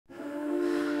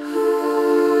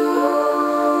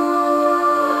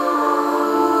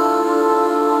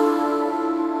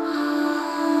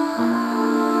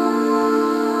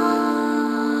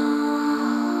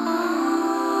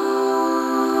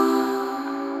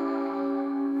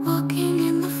Walking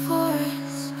in the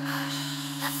forest,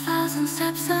 a thousand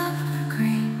steps of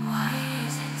green. Why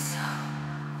is it so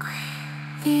green?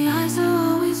 The eyes are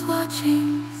always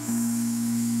watching,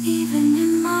 even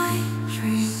in my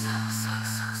dreams.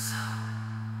 So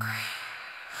green.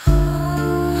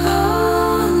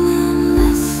 Oh, an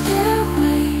endless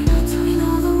stairway between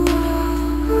all the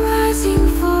world, rising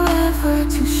forever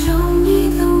to show me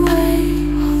the way.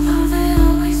 Although they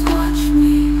always watch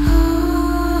me,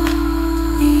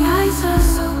 the eyes are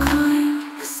so kind.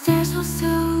 The stairs will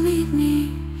still lead me.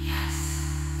 Yes,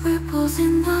 ripples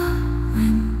in the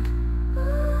wind.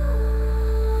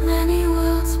 Many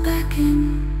worlds beckon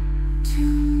to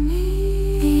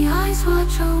me. The eyes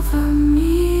watch over me.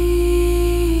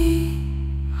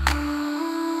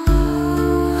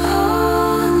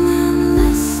 Oh, an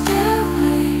endless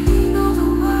stairway between all the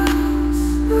worlds,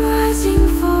 rising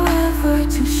forever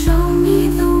to show me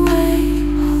the way.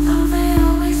 Although they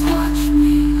always watch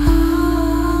me,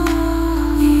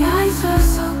 the eyes are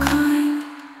so kind.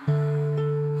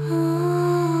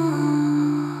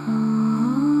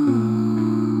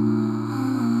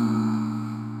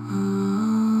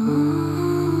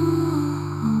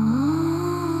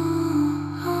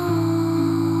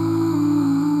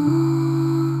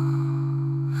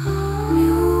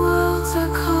 New worlds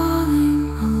are calling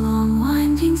along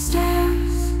winding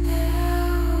stairs,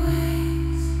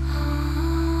 stairways.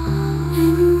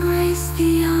 Embrace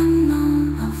the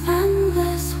unknown of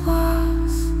endless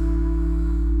worlds.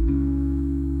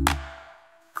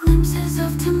 Glimpses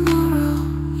of tomorrow,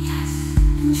 yes,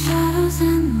 in shadows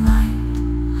and light.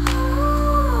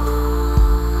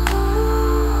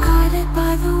 Guided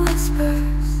by the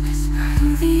whispers,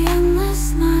 through the endless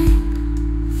night.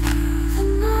 Through the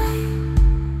night.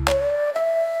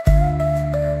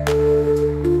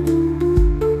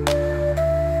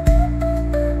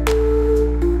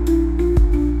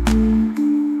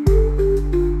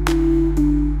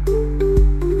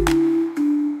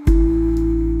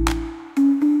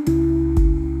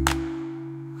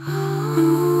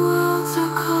 New worlds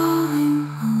are calling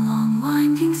along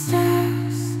winding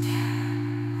stairs,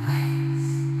 stairways.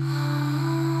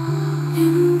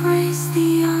 Embrace the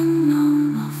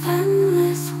unknown of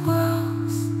endless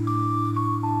worlds.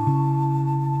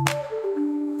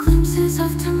 Glimpses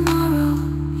of tomorrow,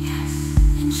 yes,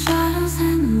 in shadows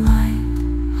and light.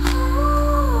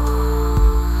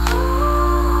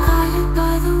 Guided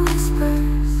by the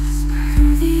whispers,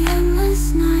 through the endless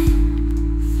night.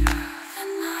 Through the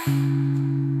night.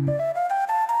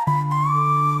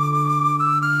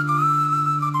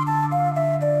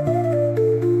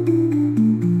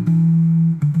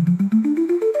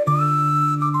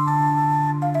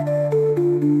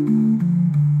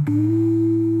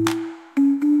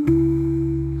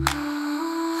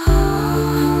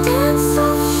 Dance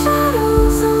of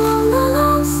shadows along the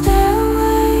long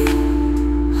stairway.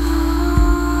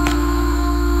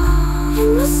 In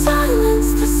the silence,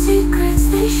 the secrets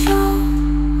they show.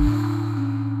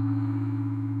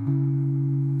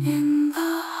 In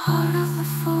the heart of the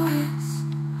forest,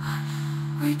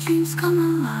 where dreams come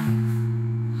alive.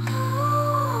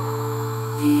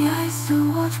 The eyes still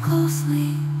watch closely,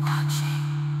 watching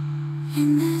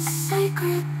in this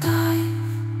sacred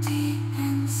dive deep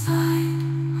inside.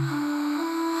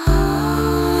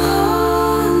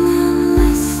 Oh, an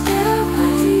endless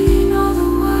stairway between all the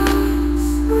worlds,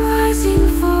 rising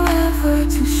forever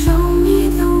to show me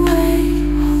the way.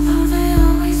 Although they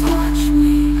always watch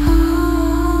me,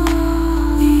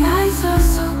 the eyes are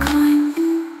so kind.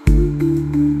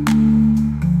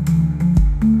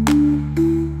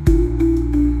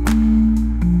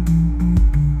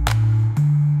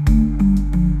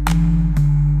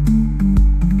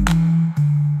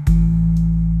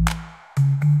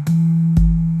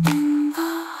 In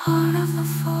the heart of the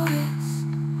forest,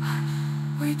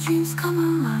 where dreams come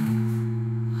alive.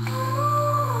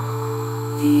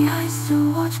 The eyes still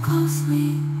watch closely,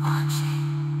 watching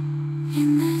in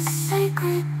this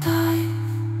sacred dive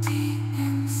deep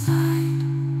inside.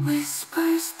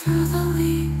 Whispers through the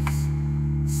leaves,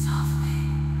 softly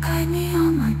guide me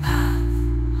on my path.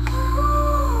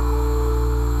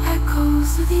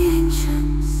 Echoes of the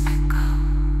ancients, echo,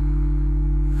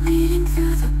 leading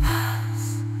through the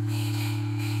past, leading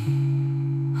me.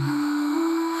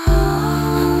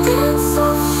 Dance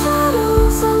of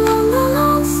shadows along the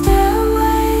long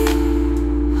stairway.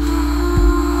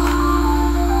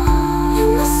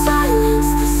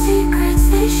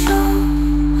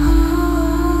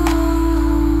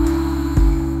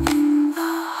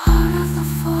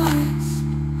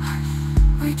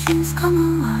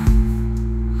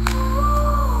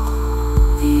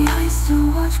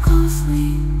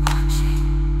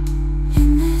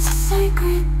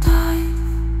 sacred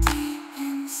dive deep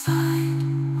inside.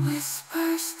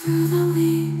 Whispers through the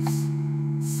leaves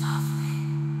softly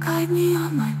guide me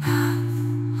on my path.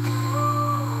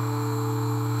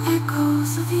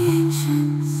 Echoes of the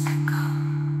ancients echo,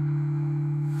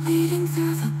 leading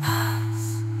through the past.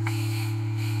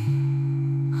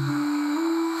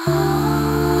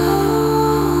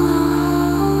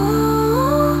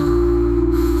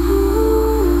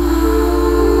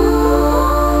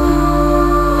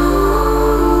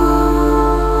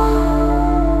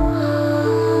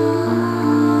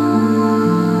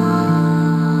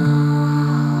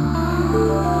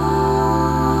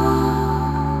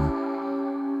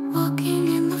 Walking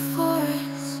in the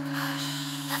forest,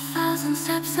 a thousand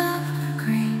steps of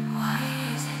green. Why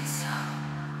is it so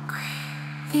green?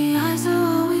 The eyes are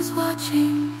always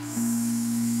watching,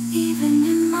 even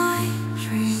in my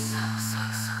dreams.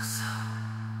 So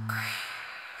green.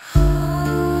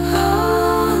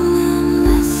 Oh, an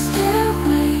endless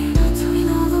stairway between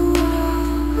all the world,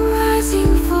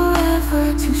 rising forever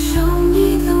to show me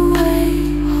the way.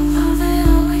 Although they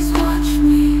always watch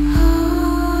me,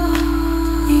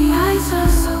 the eyes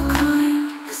are so kind.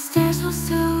 The stairs will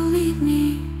still lead me.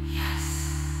 Yes,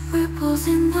 ripples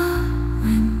in the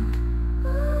wind.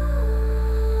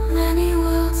 Many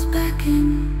worlds beckon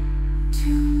to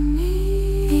me.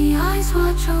 The eyes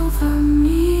watch over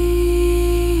me.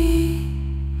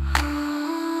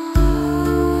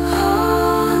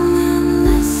 Oh, an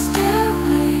endless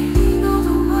stairway between all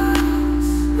the worlds,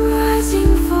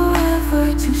 rising forever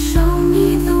to show me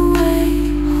the way.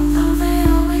 Although they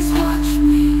always watch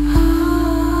me,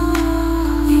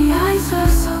 the eyes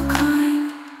are so kind.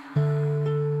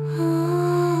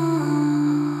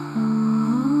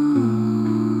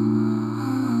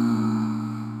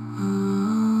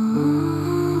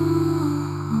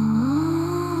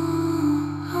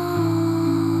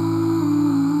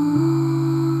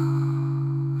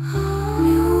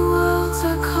 New worlds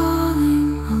are calling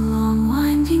along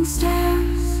winding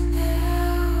stairs,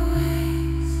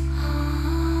 stairways.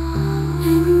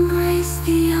 Embrace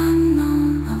the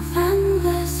unknown of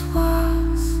endless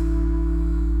worlds.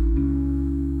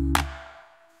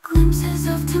 Glimpses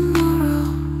of tomorrow,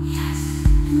 yes,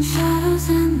 in shadows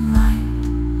and light.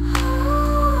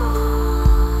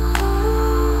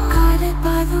 Guided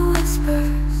by the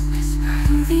whispers,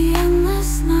 through the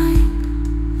endless night.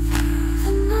 Through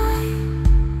the night.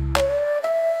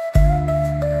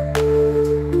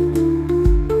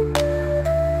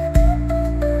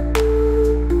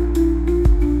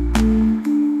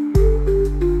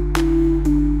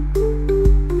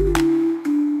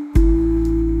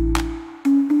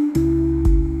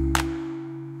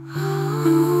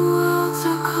 New worlds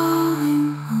are calling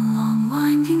along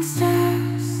winding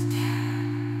stairs,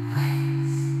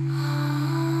 stairways.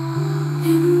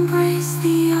 Embrace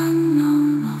the unknown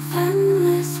of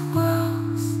endless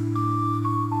worlds.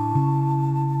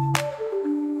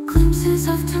 Glimpses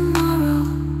of tomorrow,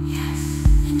 yes,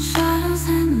 in shadows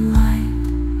and light.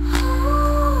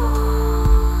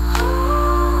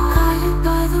 Guided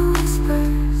by the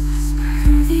whispers,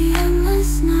 through the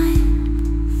endless night.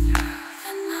 Through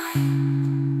the night.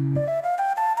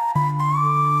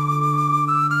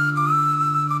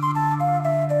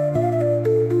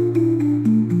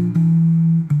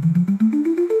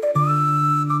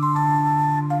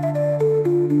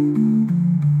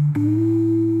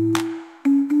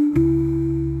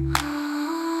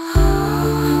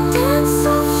 Dance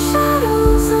of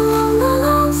shadows along the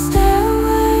long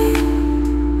stairway.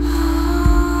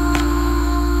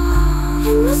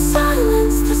 In the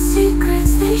silence, the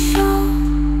secrets they show.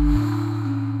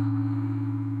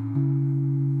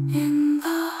 In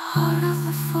the heart of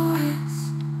the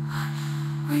forest,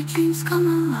 where dreams come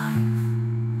alive.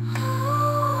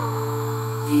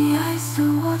 The eyes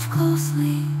still watch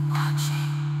closely,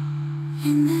 watching.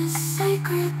 In this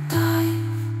sacred dive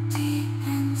deep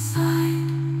inside.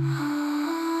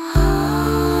 Oh,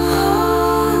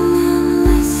 an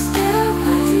endless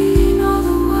stairway between all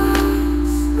the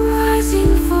worlds,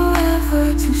 rising forever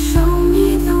to show me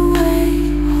the way.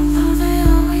 Although they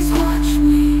always watch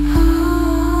me,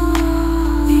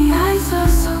 the eyes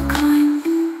are so kind.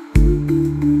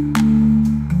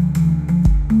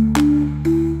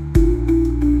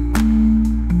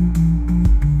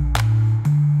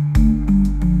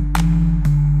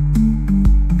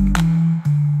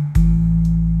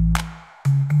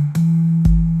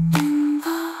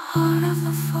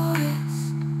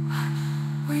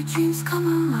 dreams come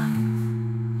alive.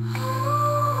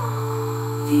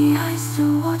 The eyes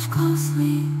still watch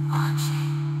closely,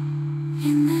 watching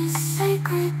in this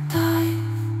sacred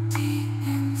dive deep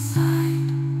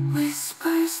inside.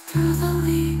 Whispers through the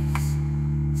leaves,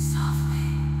 soft.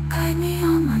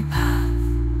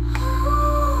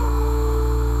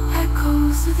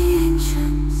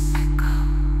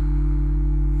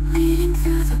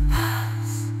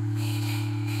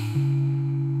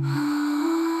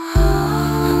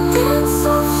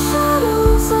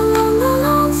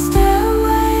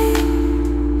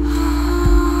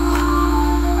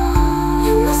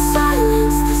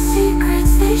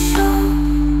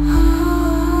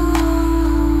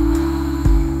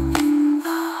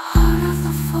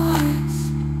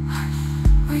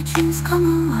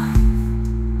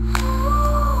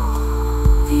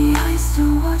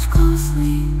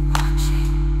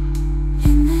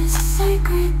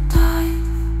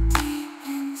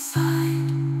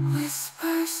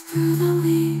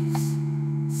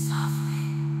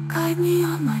 me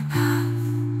on my path.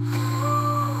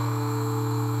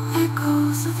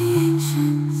 Echoes of the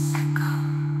ancients echo,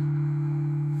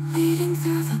 leading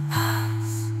through the past.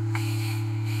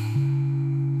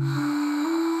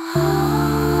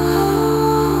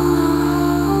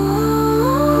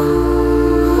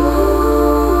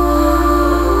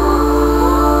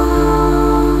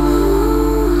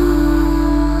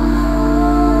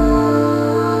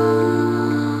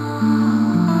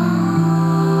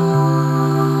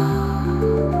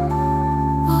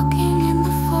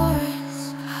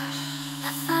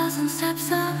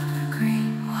 Steps up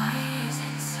green, why is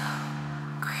it so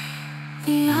green?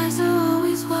 The eyes are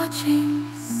always watching,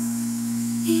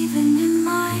 even in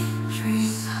my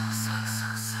dreams.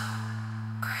 So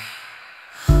green.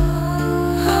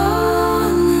 Oh,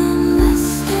 an endless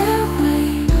stairway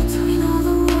between all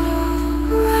the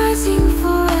world, rising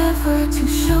forever to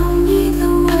show me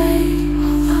the way.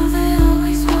 Although they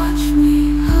always watch me,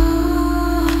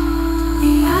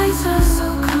 the eyes are so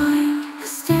kind, the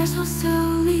stairs will still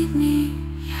lead me.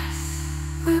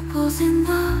 Ripples in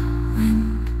the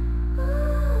wind,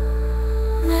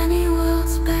 many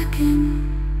worlds beckon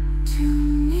to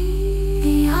me.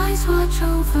 The eyes watch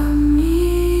over me.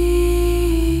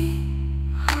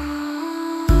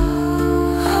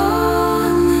 Oh,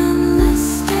 an endless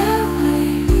stairway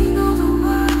between all the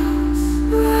worlds,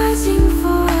 rising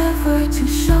forever to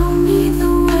show me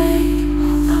the way.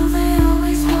 Although they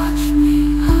always watch me,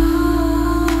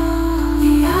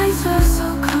 the eyes are so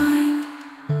kind.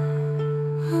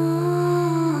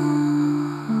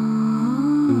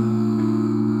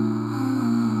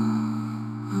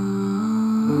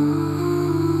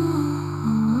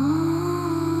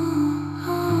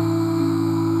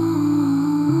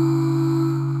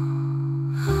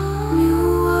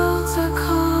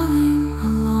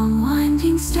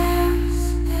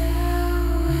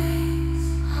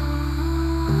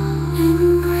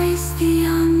 Embrace the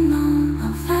unknown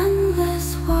of endless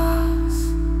worlds,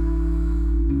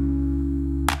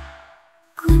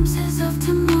 glimpses of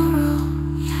tomorrow,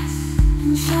 yes,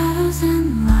 in shadows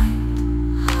and light,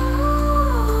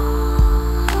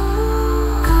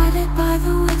 guided by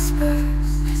the whispers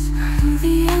through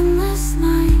the endless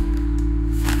night,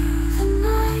 through the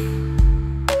night.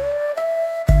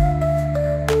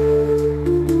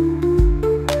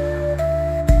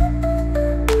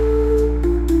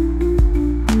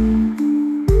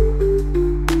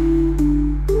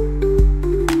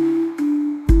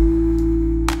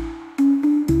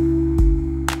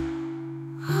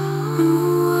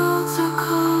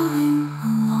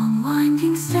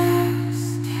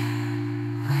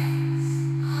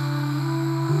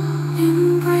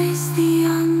 Embrace the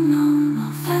unknown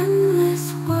of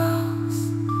endless worlds,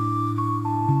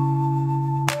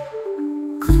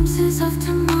 glimpses of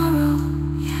tomorrow,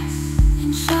 yes,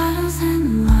 in shadows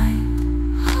and light,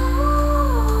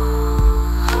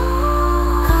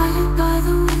 guided by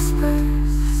the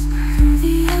whispers through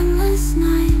the endless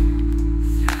night,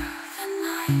 through the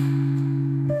night.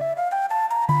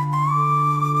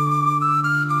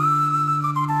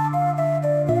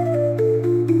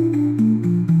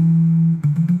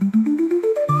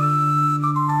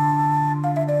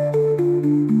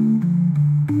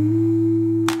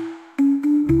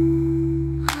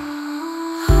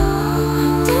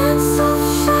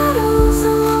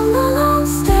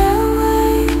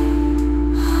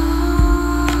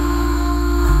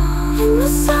 In the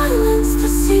silence, the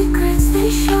secrets they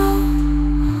show.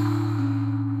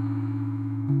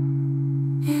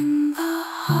 In the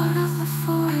heart of the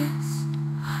forest,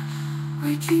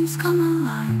 where dreams come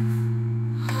alive,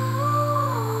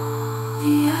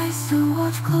 the eyes still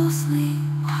watch closely,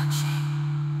 watching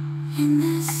in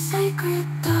this sacred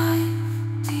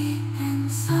dive deep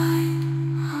inside.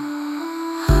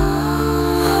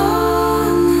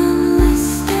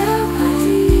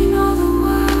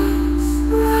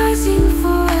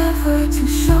 To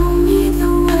show me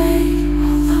the way,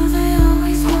 although they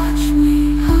always watch me,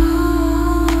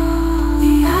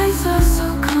 the eyes are so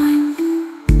kind.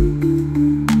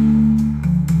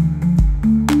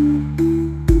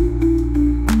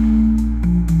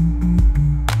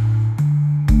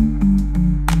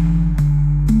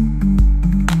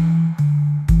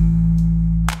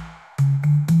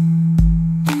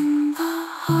 In the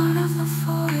heart of the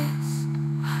forest,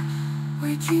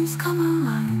 where dreams come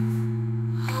alive,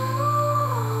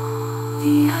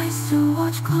 the eyes still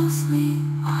watch closely,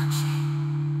 watching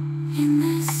in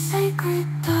this sacred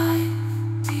dive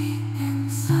deep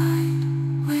inside.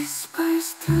 Whispers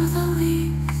through the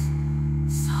leaves,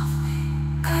 softly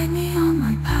guide me on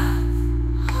my path.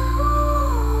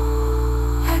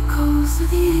 Echoes of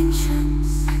the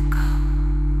ancients echo,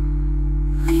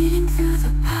 leading through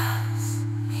the past.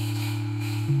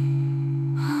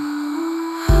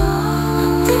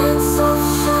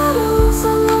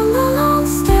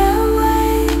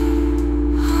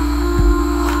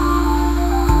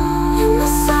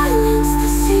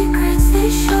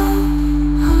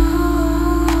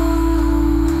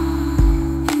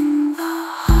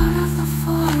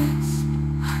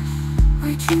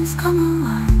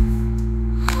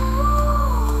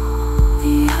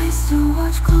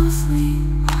 watch closely,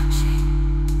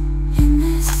 watching in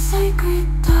this sacred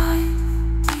dive.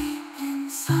 Deep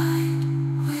inside,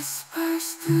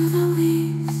 whispers through the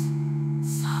leaves,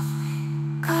 softly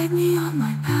guide me on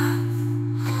my path.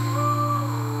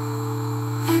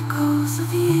 Echoes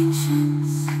of the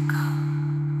ancients echo,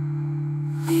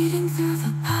 leading through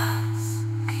the past,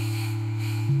 leading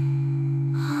me.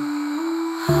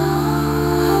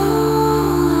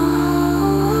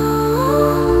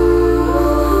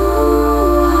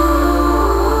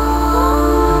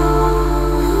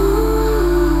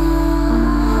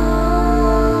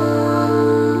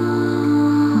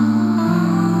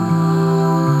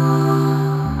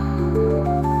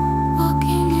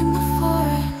 Walking in the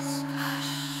forest,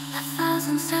 a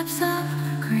thousand steps of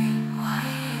green. Why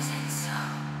is it so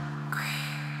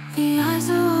green? The eyes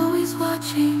are always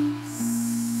watching,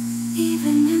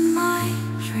 even in my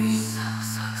dreams.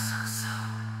 So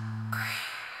green.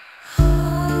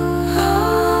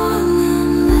 An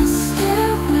endless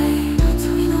stairway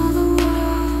between all the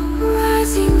world,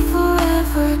 rising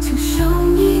forever to show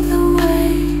me the way.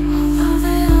 Although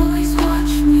they always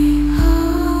watch me,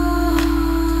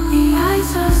 the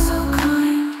eyes are so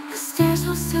kind. The stairs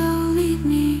will still lead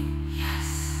me. Yes,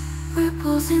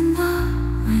 ripples in the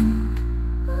wind.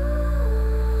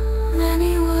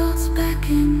 Many worlds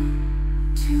beckon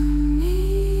to me.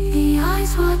 The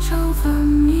eyes watch over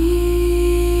me.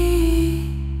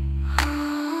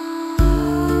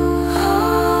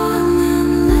 An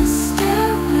endless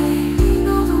stairway between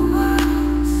all the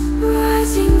worlds,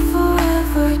 rising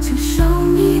forever to show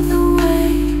me the way.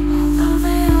 Although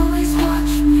they always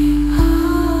watch me,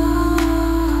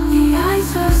 the eyes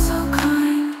are so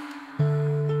kind.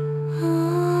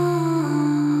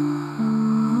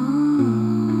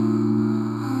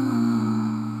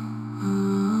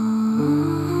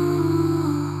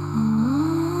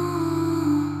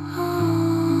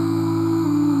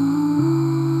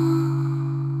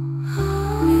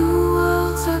 New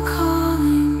worlds are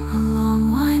calling along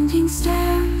winding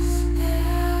stairs,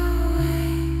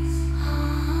 stairways.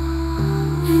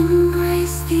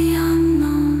 Embrace the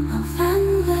unknown of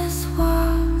endless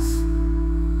worlds.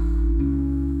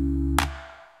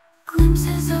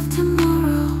 Glimpses of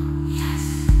tomorrow, yes,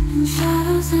 in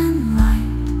shadows and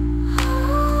light.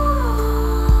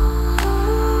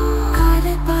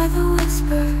 Guided by the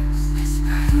whispers,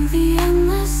 through the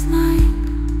endless night,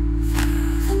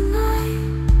 through the night.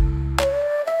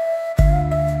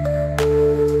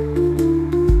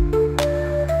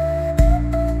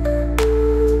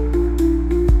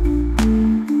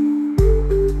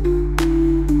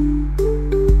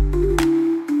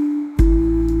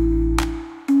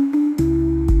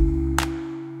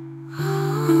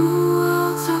 New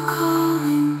worlds are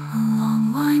calling along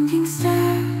winding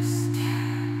stairs,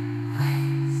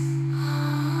 stairways.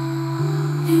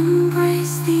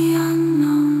 Embrace the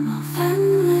unknown of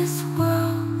endless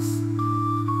worlds.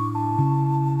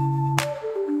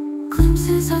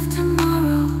 Glimpses of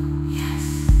tomorrow, yes,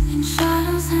 in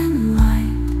shadows and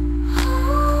light.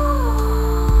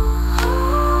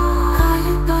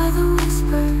 Guided by the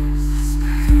whispers,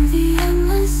 through the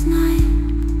endless night,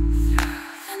 through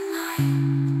the night.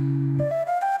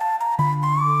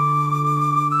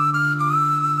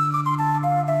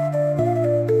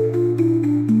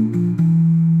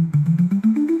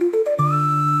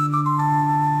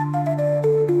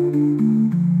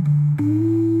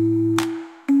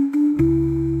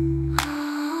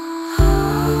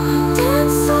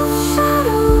 Dance of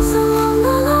shadows along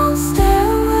the long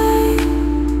stairway.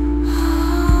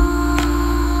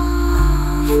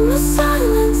 In the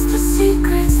silence, the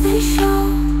secrets they show.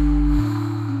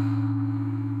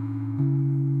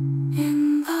 In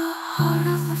the heart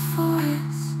of the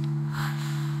forest,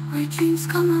 where dreams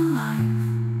come alive.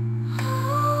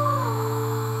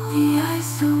 The eyes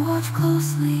still watch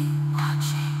closely,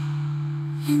 watching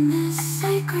in this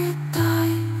sacred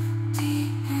dive,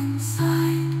 deep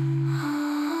inside.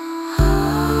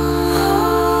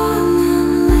 An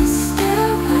endless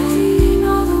stairway between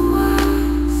all the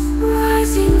worlds,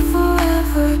 rising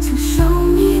forever to show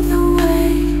me the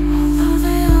way. Although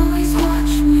they always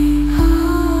watch me,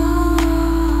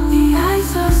 the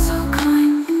eyes are so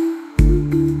kind.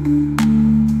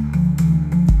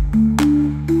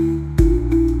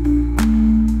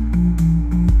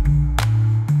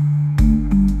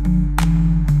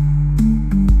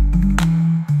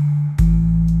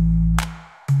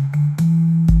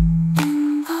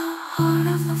 In the heart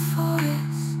of the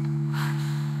forest,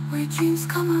 where dreams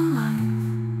come alive.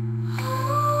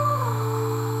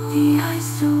 The eyes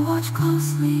still watch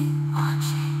closely,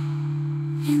 watching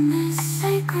in this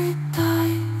sacred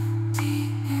dive,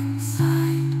 deep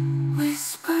inside.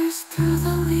 Whispers through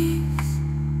the leaves,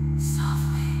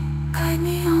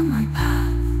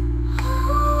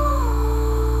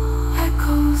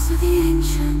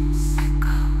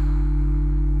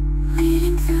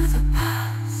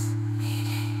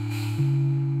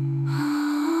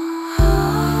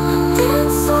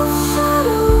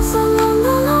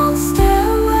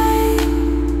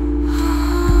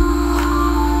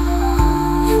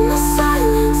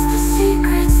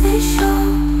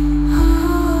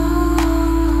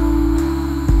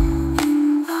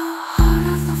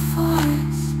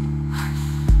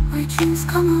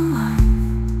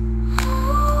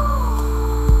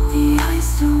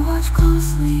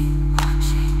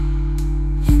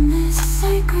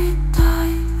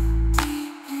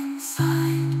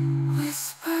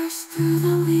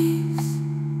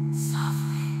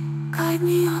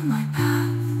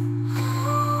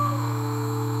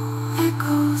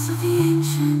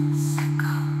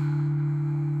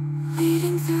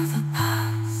 leading through the past.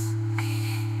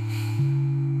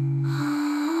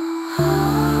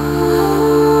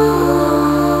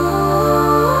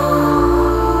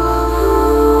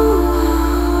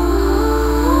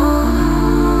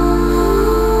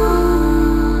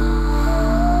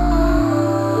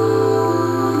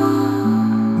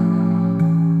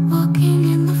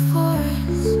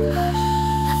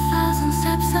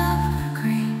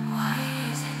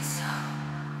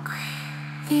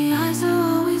 The eyes are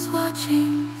always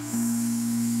watching,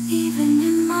 even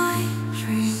in my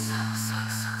dreams.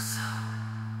 So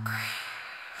great.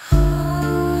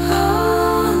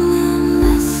 An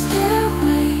endless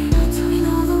stairway between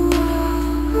all the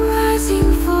world,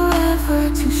 rising forever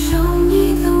to show me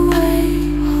the way.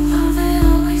 Although they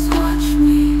always watch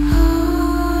me,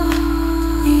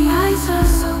 the eyes are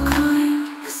so kind.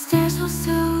 The stairs will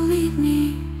still lead me.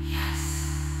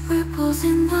 Ripples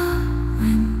in the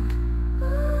wind.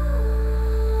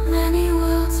 Many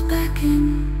worlds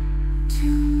beckon to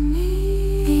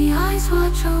me. The eyes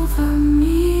watch over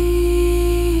me.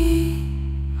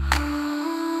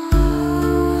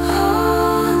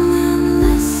 An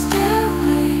endless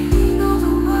stairway between all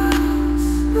the worlds,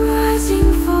 rising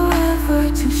forever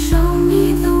to show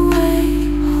me the way.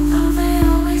 Although they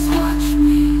always watch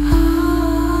me,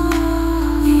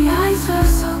 the eyes are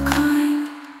so kind.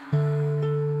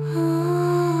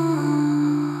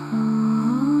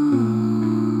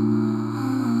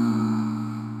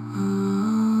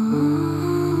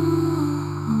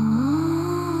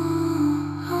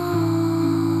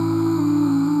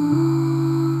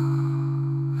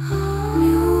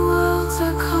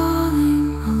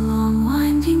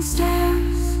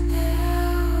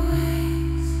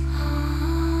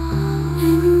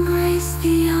 Embrace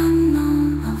the unknown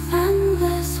of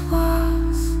endless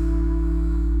worlds.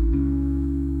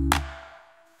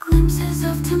 Glimpses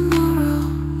of tomorrow,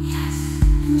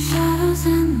 in shadows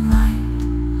and light.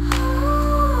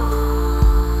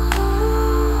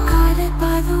 Guided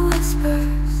by the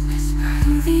whispers,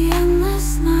 through the endless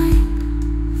night.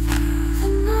 Through the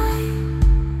night.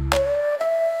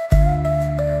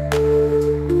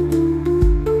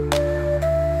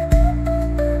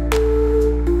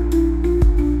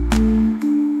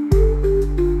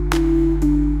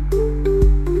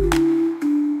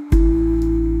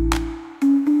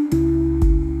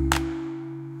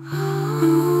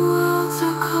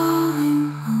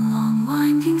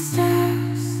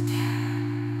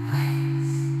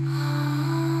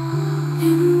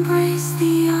 Embrace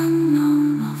the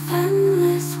unknown of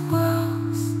endless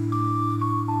worlds.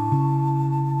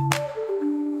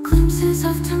 Glimpses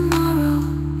of tomorrow,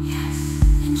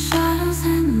 in shadows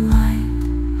and light.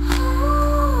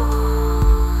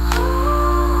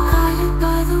 Guided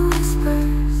by the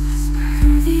whispers,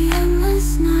 through the endless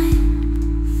night.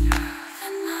 Through the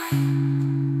night.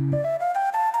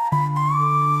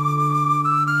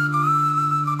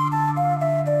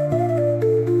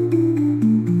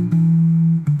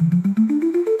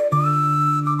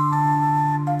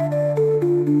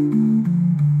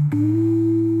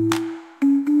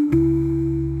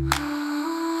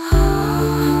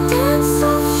 Dance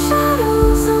of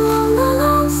shadows along the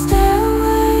long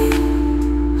stairway.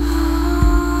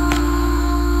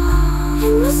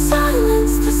 In the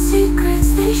silence, the secrets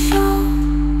they show.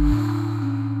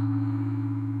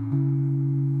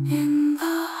 In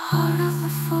the heart of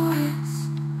the forest,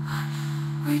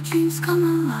 where dreams come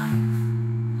alive.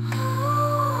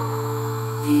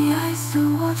 The eyes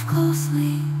still watch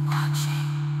closely, watching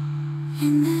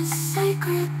in this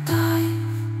sacred dive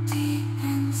deep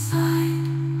inside.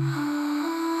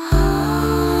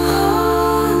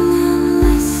 An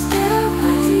endless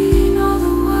stairway between all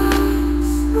the worlds,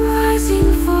 rising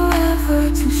forever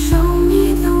to show me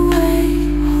the way.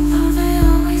 Although they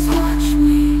always watch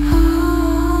me,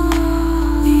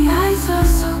 the eyes are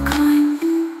so kind.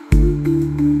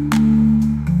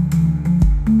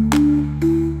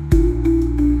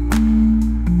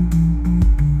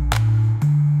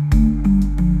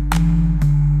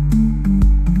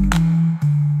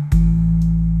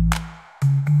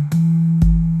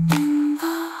 In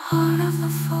the heart of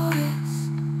the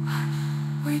forest,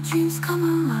 where dreams come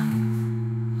alive.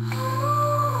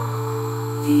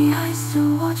 The eyes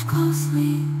still watch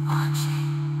closely, watching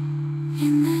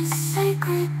in this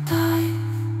sacred dive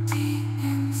deep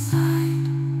inside.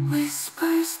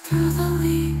 Whispers through the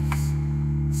leaves,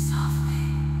 softly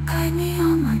guide me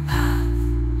on my path.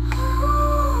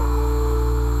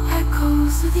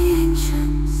 Echoes of the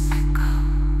ancients,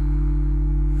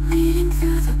 leading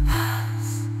through the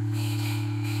past, leading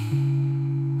me.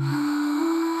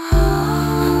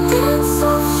 Dance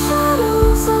of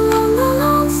shadows along the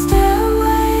long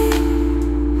stairway.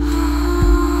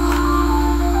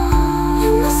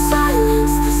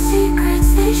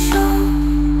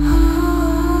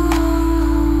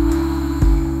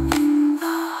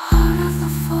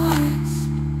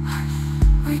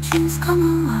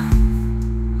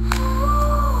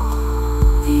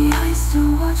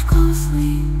 watch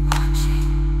closely,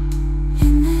 watching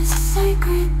in this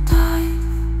sacred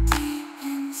dive deep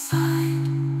inside.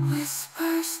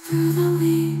 Whispers through the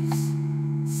leaves,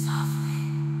 softly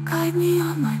guide me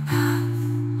on my path.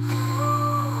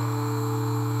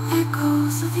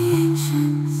 Echoes of the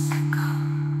ancients echo,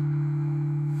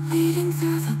 leading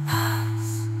through the past.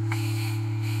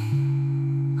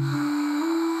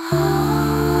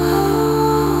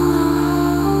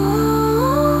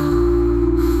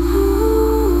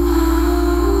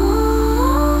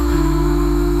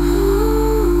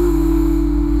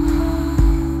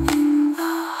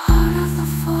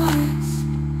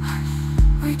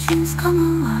 Dreams come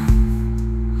alive.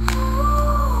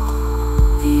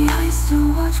 The eyes to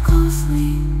watch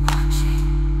closely, watching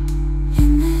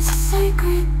in this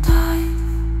sacred dive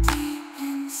deep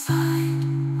inside.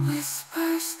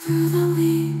 Whispers through the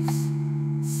leaves,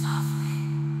 softly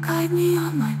guide me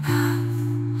on my path.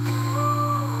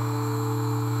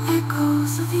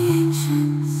 Echoes of the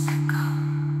ancients echo,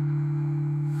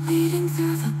 leading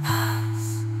through the past.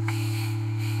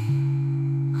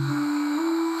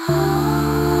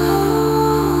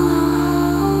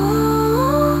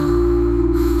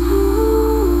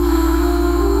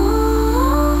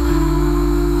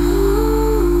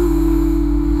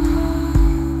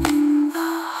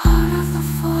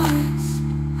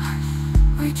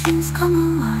 Dreams come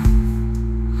alive.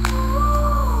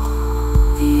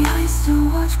 The eyes to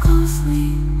watch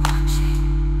closely, watching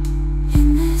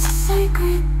in this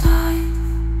sacred dive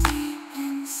deep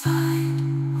inside.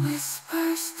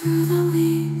 Whispers through the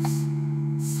leaves,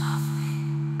 softly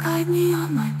guide me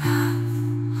on my path.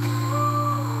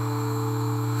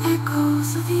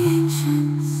 Echoes of the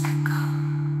ancients